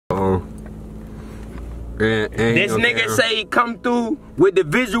This nigga say he come through with the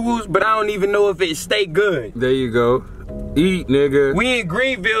visuals, but I don't even know if it stay good. There you go. Eat, nigga. We in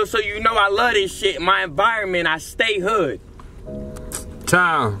Greenville, so you know I love this shit. My environment, I stay hood.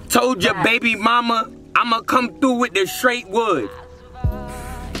 Time. Told your baby mama, I'ma come through with the straight wood.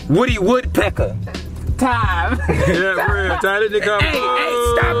 Woody Woodpecker. Time. Yeah, real. Time to come. Hey,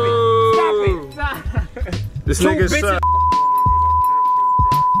 stop it. Stop it. This nigga suck.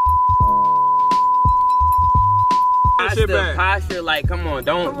 Posture, like, come on,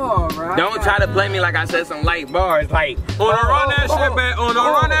 don't try to play me like I said some light bars, like. Run that shit back.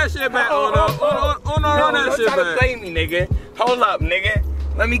 Run that shit back. Run that shit back. Don't try to play me, nigga. Hold up, nigga.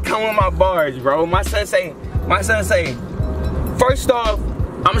 Let me come with my bars, bro. My son say, first off,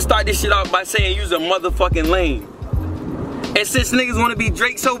 I'ma start this shit off by saying use a motherfucking lane. And since niggas wanna be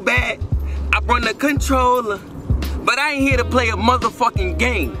Drake so bad, I brought the controller. But I ain't here to play a motherfucking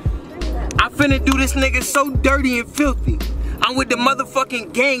game. I finna do this nigga so dirty and filthy. I'm with the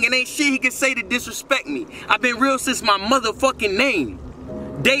motherfucking gang and ain't shit he can say to disrespect me. I've been real since my motherfucking name.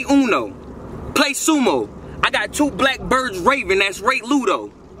 Day Uno. Play sumo. I got 2 black birds raving, that's Ray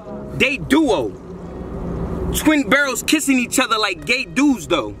Ludo. Day Duo. Twin barrels kissing each other like gay dudes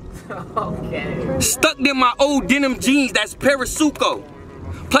though. Okay. Stuck in my old denim jeans, that's Parasuco.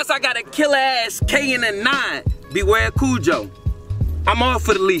 Plus I got a killer ass K and a 9. Beware Cujo. I'm off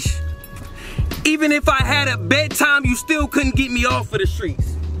for the leash. Even if I had a bedtime, you still couldn't get me off of the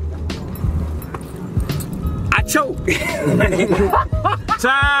streets. I choke.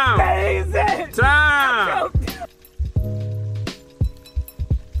 Time.